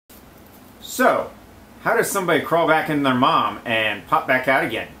So, how does somebody crawl back in their mom and pop back out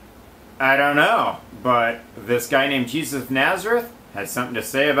again? I don't know, but this guy named Jesus of Nazareth has something to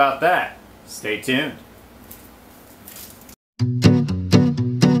say about that. Stay tuned.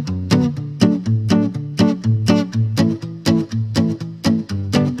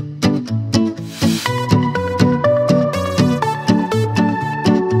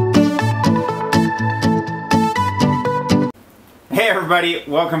 Hey everybody,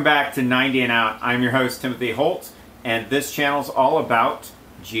 welcome back to 90 and Out. I'm your host, Timothy Holt, and this channel is all about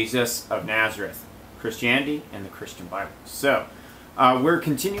Jesus of Nazareth, Christianity and the Christian Bible. So, we're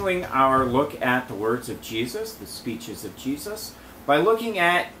continuing our look at the words of Jesus, the speeches of Jesus, by looking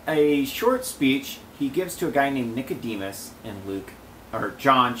at a short speech he gives to a guy named Nicodemus in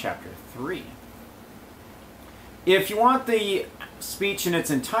John chapter 3. If you want the speech in its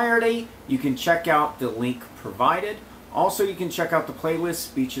entirety, you can check out the link provided. Also, you can check out the playlist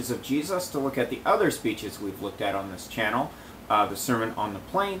Speeches of Jesus to look at the other speeches we've looked at on this channel. The Sermon on the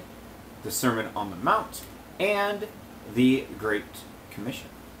Plain, the Sermon on the Mount, and the Great Commission.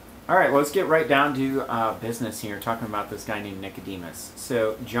 Alright, let's get right down to business here, talking about this guy named Nicodemus.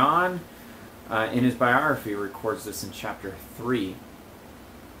 So, John, in his biography, records this in chapter 3.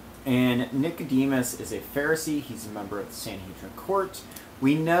 And Nicodemus is a Pharisee. He's a member of the Sanhedrin court.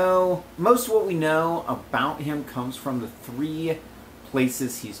 We know, most of what we know about him comes from the three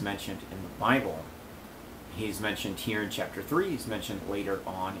places he's mentioned in the Bible. He's mentioned here in chapter 3, he's mentioned later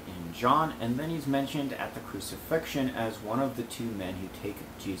on in John, and then he's mentioned at the crucifixion as one of the two men who take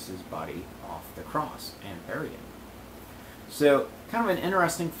Jesus' body off the cross and bury it. So, kind of an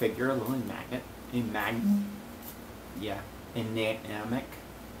interesting figure, a little enigmatic.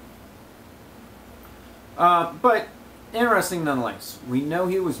 But interesting nonetheless. We know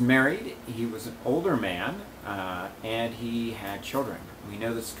he was married, he was an older man, and he had children. We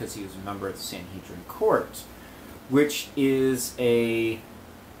know this because he was a member of the Sanhedrin court, which is was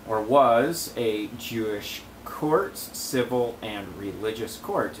a Jewish court, civil and religious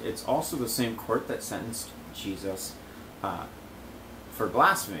court. It's also the same court that sentenced Jesus for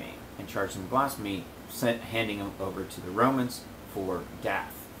blasphemy and charged him with blasphemy, handing him over to the Romans for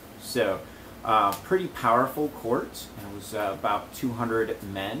death. So, pretty powerful court. It was about 200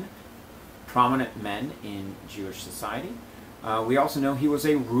 men, prominent men in Jewish society. We also know he was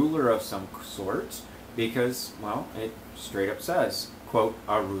a ruler of some sort because, well, it straight up says, quote,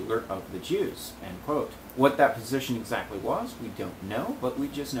 a ruler of the Jews, end quote. What that position exactly was, we don't know, but we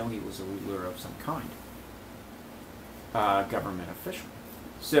just know he was a ruler of some kind. Government official.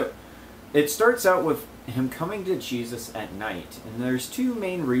 So, it starts out with him coming to Jesus at night, and there's two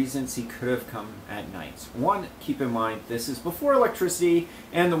main reasons he could have come at night. One, keep in mind, this is before electricity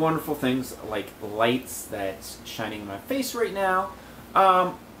and the wonderful things like lights that's shining in my face right now.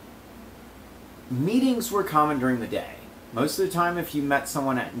 Meetings were common during the day. Most of the time, if you met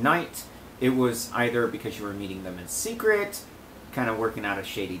someone at night, it was either because you were meeting them in secret, kind of working out a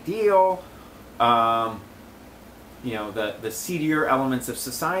shady deal, you know, the seedier elements of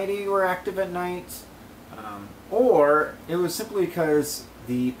society were active at night, or it was simply because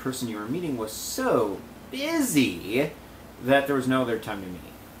the person you were meeting was so busy that there was no other time to meet.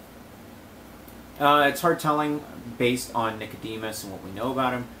 It's hard telling, based on Nicodemus and what we know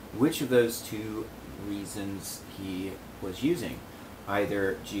about him, which of those two reasons he was using.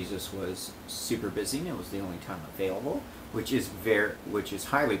 Either Jesus was super busy and it was the only time available, which is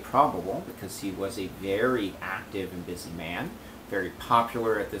highly probable because he was a very active and busy man, very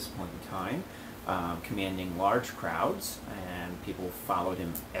popular at this point in time, commanding large crowds, and people followed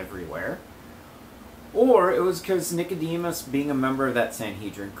him everywhere. Or it was because Nicodemus, being a member of that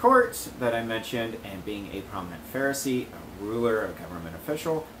Sanhedrin court that I mentioned, and being a prominent Pharisee, a ruler, a government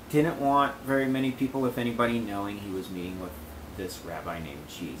official, didn't want very many people, if anybody, knowing he was meeting with this rabbi named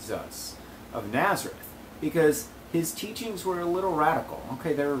Jesus of Nazareth, because his teachings were a little radical.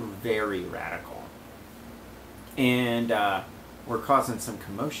 Okay, they were very radical. And were causing some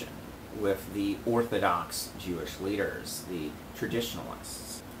commotion with the Orthodox Jewish leaders, the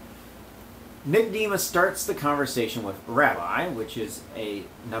traditionalists. Nicodemus starts the conversation with Rabbi, which is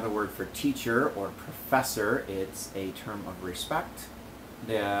another word for teacher or professor. It's a term of respect.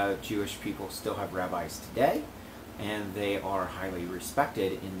 The Jewish people still have rabbis today, and they are highly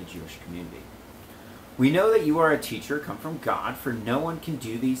respected in the Jewish community. We know that you are a teacher come from God, for no one can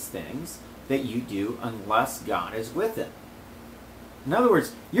do these things that you do unless God is with him. In other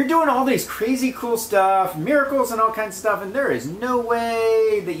words, you're doing all these crazy cool stuff, miracles and all kinds of stuff, and there is no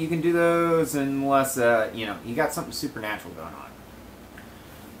way that you can do those unless, you got something supernatural going on.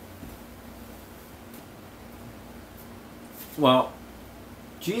 Well,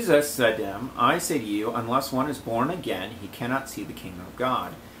 Jesus said to him, I say to you, unless one is born again, he cannot see the kingdom of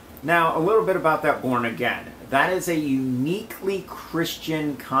God. Now, a little bit about that born again. That is a uniquely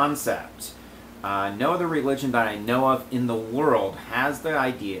Christian concept. No other religion that I know of in the world has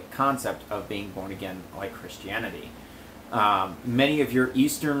the concept of being born again like Christianity. Many of your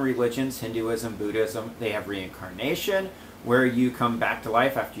Eastern religions, Hinduism, Buddhism, they have reincarnation, where you come back to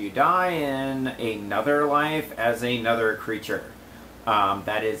life after you die in another life as another creature.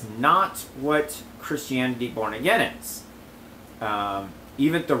 That is not what Christianity born again is.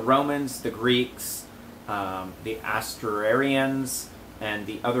 Even the Romans, the Greeks, the Asturarians, and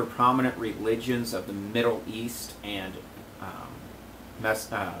the other prominent religions of the Middle East and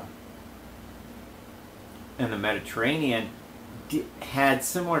the Mediterranean had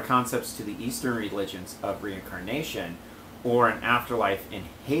similar concepts to the Eastern religions of reincarnation or an afterlife in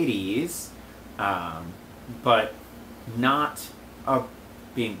Hades, but not of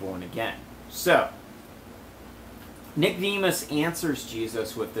being born again. So, Nicodemus answers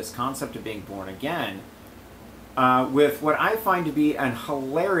Jesus with this concept of being born again with what I find to be an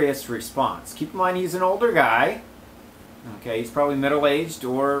hilarious response. Keep in mind he's an older guy. Okay, he's probably middle-aged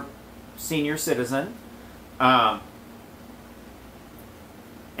or senior citizen. And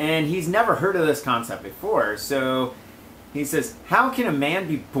he's never heard of this concept before. So he says, how can a man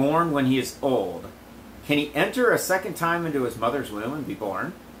be born when he is old? Can he enter a second time into his mother's womb and be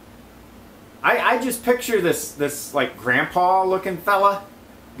born? I just picture this like grandpa looking fella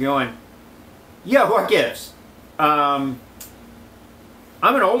going, yo, what gives? I'm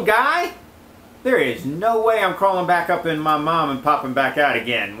an old guy? There is no way I'm crawling back up in my mom and popping back out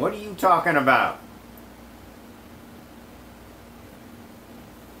again. What are you talking about?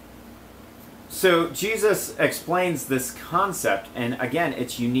 So Jesus explains this concept, and again,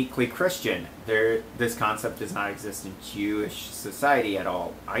 it's uniquely Christian. This concept does not exist in Jewish society at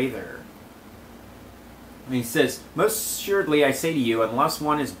all either. And he says, most assuredly I say to you, unless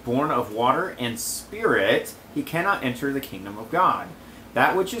one is born of water and spirit, he cannot enter the kingdom of God.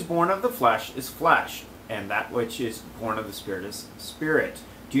 That which is born of the flesh is flesh, and that which is born of the spirit is spirit.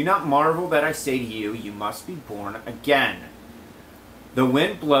 Do not marvel that I say to you, you must be born again. The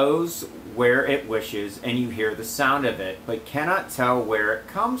wind blows where it wishes, and you hear the sound of it, but cannot tell where it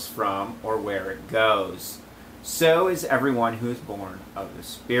comes from or where it goes. So is everyone who is born of the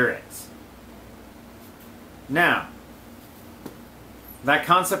Spirit. Now, that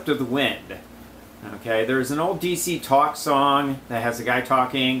concept of the wind. Okay, there's an old DC Talk song that has a guy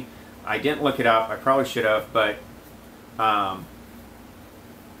talking. I didn't look it up. I probably should have, but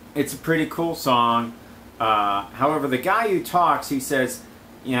it's a pretty cool song. However, the guy who talks, he says,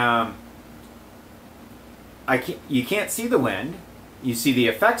 you can't see the wind. You see the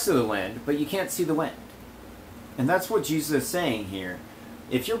effects of the wind, but you can't see the wind. And that's what Jesus is saying here.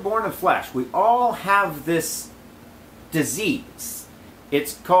 If you're born of flesh, we all have this disease.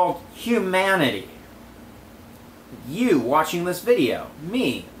 It's called humanity. You watching this video,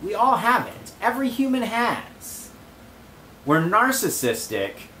 me, we all have it. Every human has. We're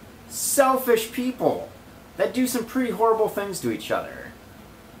narcissistic, selfish people that do some pretty horrible things to each other.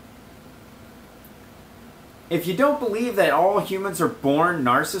 If you don't believe that all humans are born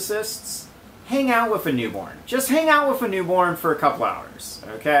narcissists, hang out with a newborn. Just hang out with a newborn for a couple hours,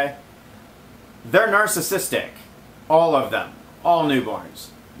 okay? They're narcissistic. All of them. All newborns.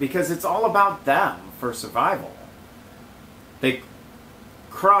 Because it's all about them for survival. They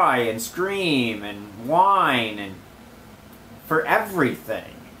cry and scream and whine and for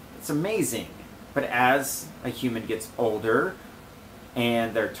everything. It's amazing. But as a human gets older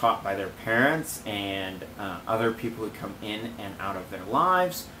and they're taught by their parents and other people who come in and out of their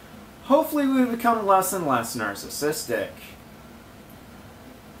lives, hopefully we become less and less narcissistic.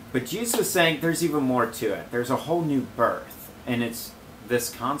 But Jesus is saying there's even more to it. There's a whole new birth. And it's this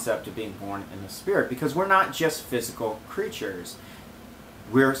concept of being born in the Spirit. Because we're not just physical creatures.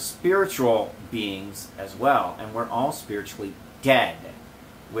 We're spiritual beings as well. And we're all spiritually dead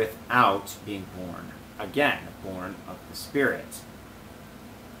without being born again. Born of the Spirit.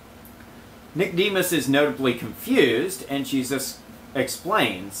 Nicodemus is notably confused. And Jesus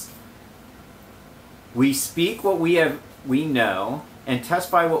explains, we speak what we know and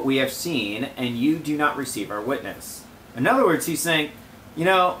testify what we have seen, and you do not receive our witness. In other words, he's saying, you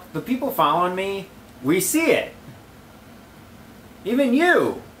know, the people following me, we see it. Even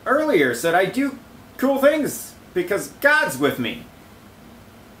you, earlier, said I do cool things because God's with me.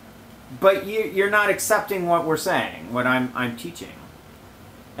 But you're not accepting what we're saying, what I'm teaching.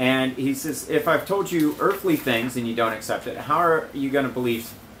 And he says, if I've told you earthly things and you don't accept it, how are you going to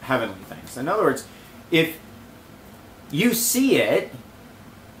believe heavenly things? In other words, if you see it,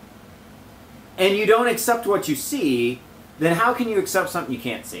 and you don't accept what you see, then how can you accept something you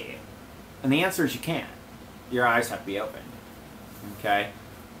can't see? And the answer is you can't. Your eyes have to be opened. Okay?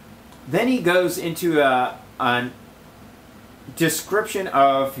 Then he goes into a description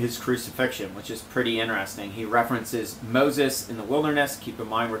of his crucifixion, which is pretty interesting. He references Moses in the wilderness. Keep in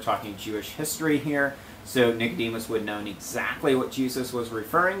mind we're talking Jewish history here, so Nicodemus would know exactly what Jesus was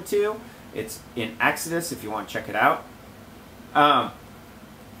referring to. It's in Exodus if you want to check it out.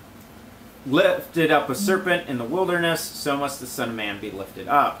 Lifted up a serpent in the wilderness, so must the Son of Man be lifted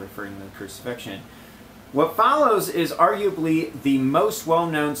up, referring to the crucifixion. What follows is arguably the most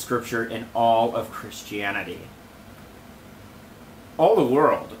well-known scripture in all of Christianity. All the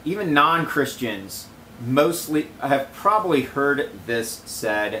world, even non-Christians, mostly have probably heard this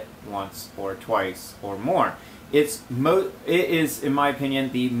said once or twice or more. It is, in my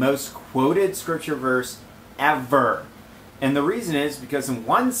opinion, the most quoted scripture verse ever. And the reason is because in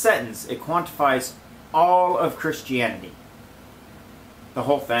one sentence, it quantifies all of Christianity. The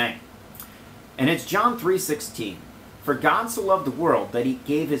whole thing. And it's John 3:16. For God so loved the world that he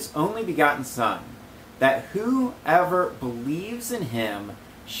gave his only begotten Son, that whoever believes in him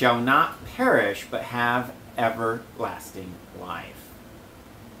shall not perish, but have everlasting life.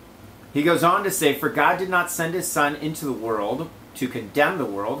 He goes on to say, for God did not send his Son into the world to condemn the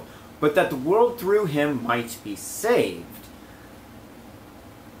world, but that the world through him might be saved.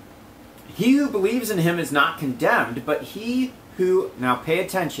 He who believes in him is not condemned, but he who, now pay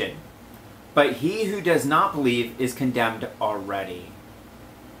attention, but he who does not believe is condemned already,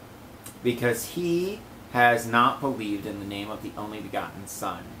 because he has not believed in the name of the only begotten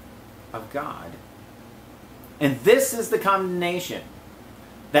Son of God. And this is the condemnation,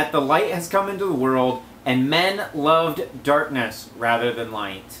 that the light has come into the world, and men loved darkness rather than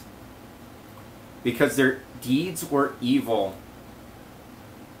light, because their deeds were evil.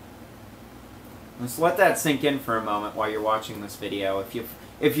 Let's let that sink in for a moment while you're watching this video.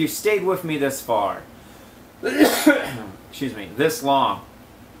 If you stayed with me this far, excuse me, this long,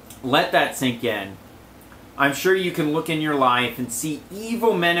 let that sink in. I'm sure you can look in your life and see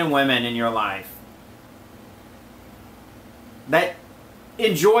evil men and women in your life that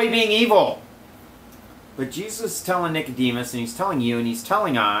enjoy being evil. But Jesus is telling Nicodemus, and he's telling you, and he's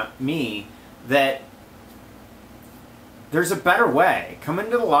telling me that there's a better way. Come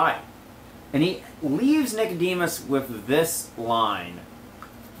into the light. And he leaves Nicodemus with this line.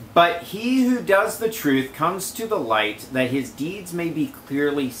 But he who does the truth comes to the light, that his deeds may be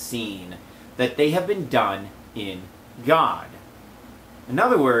clearly seen, that they have been done in God. In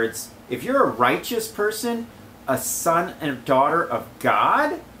other words, if you're a righteous person, a son and a daughter of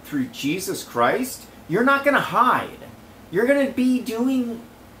God through Jesus Christ, you're not going to hide. You're going to be doing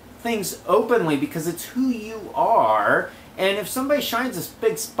things openly because it's who you are. And if somebody shines this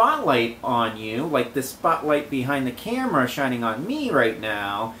big spotlight on you, like this spotlight behind the camera shining on me right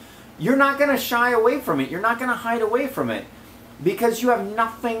now, you're not going to shy away from it. You're not going to hide away from it, because you have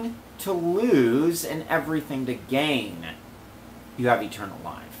nothing to lose and everything to gain. You have eternal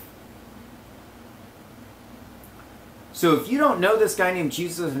life. So if you don't know this guy named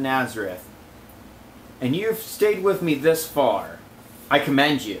Jesus of Nazareth, and you've stayed with me this far, I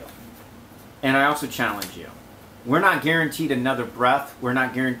commend you. And I also challenge you. We're not guaranteed another breath. We're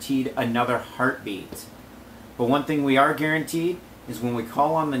not guaranteed another heartbeat. But one thing we are guaranteed is when we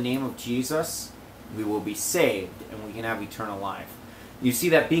call on the name of Jesus, we will be saved and we can have eternal life. You see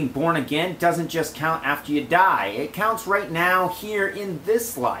that being born again doesn't just count after you die. It counts right now, here in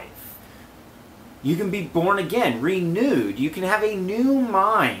this life. You can be born again, renewed. You can have a new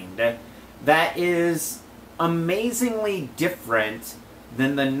mind that is amazingly different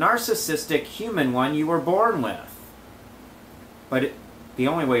than the narcissistic human one you were born with. But the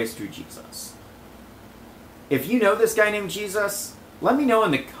only way is through Jesus. If you know this guy named Jesus, let me know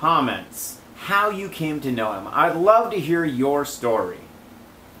in the comments how you came to know him. I'd love to hear your story.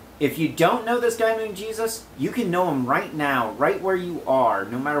 If you don't know this guy named Jesus, you can know him right now, right where you are.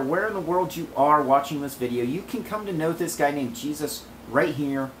 No matter where in the world you are watching this video, you can come to know this guy named Jesus right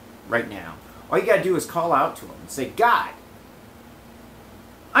here, right now. All you gotta do is call out to him and say, God,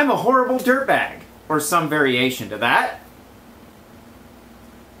 I'm a horrible dirtbag, or some variation to that.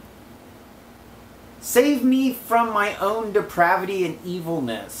 Save me from my own depravity and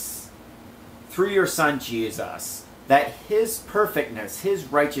evilness through your Son Jesus, that his perfectness, his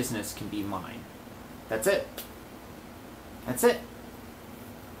righteousness can be mine. That's it. That's it.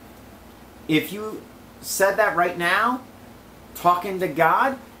 If you said that right now, talking to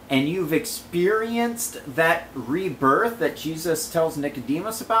God, and you've experienced that rebirth that Jesus tells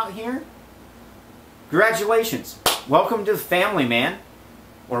Nicodemus about here, congratulations. Welcome to the family, man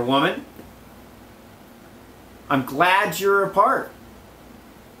or woman. I'm glad you're a part.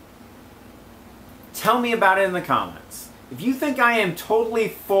 Tell me about it in the comments. If you think I am totally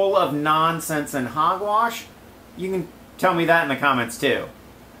full of nonsense and hogwash, you can tell me that in the comments too.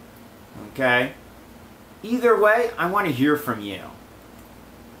 Okay? Either way, I want to hear from you.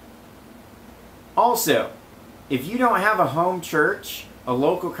 Also, if you don't have a home church, a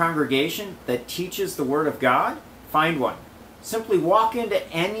local congregation that teaches the Word of God, find one. Simply walk into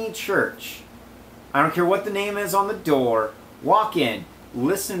any church. I don't care what the name is on the door. Walk in,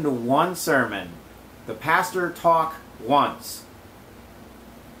 listen to one sermon. The pastor talk once.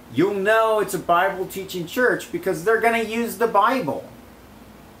 You'll know it's a Bible teaching church because they're going to use the Bible.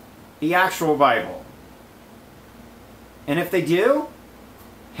 The actual Bible. And if they do,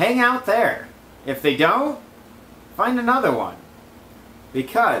 hang out there. If they don't, find another one.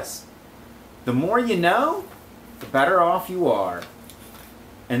 Because the more you know, the better off you are.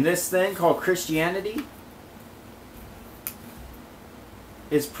 And this thing called Christianity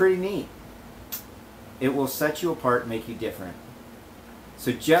is pretty neat. It will set you apart and make you different.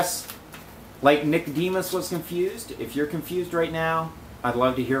 So just like Nicodemus was confused, if you're confused right now, I'd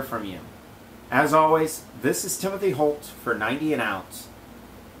love to hear from you. As always, this is Timothy Holt for 90 and Out.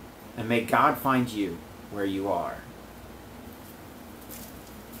 And may God find you where you are.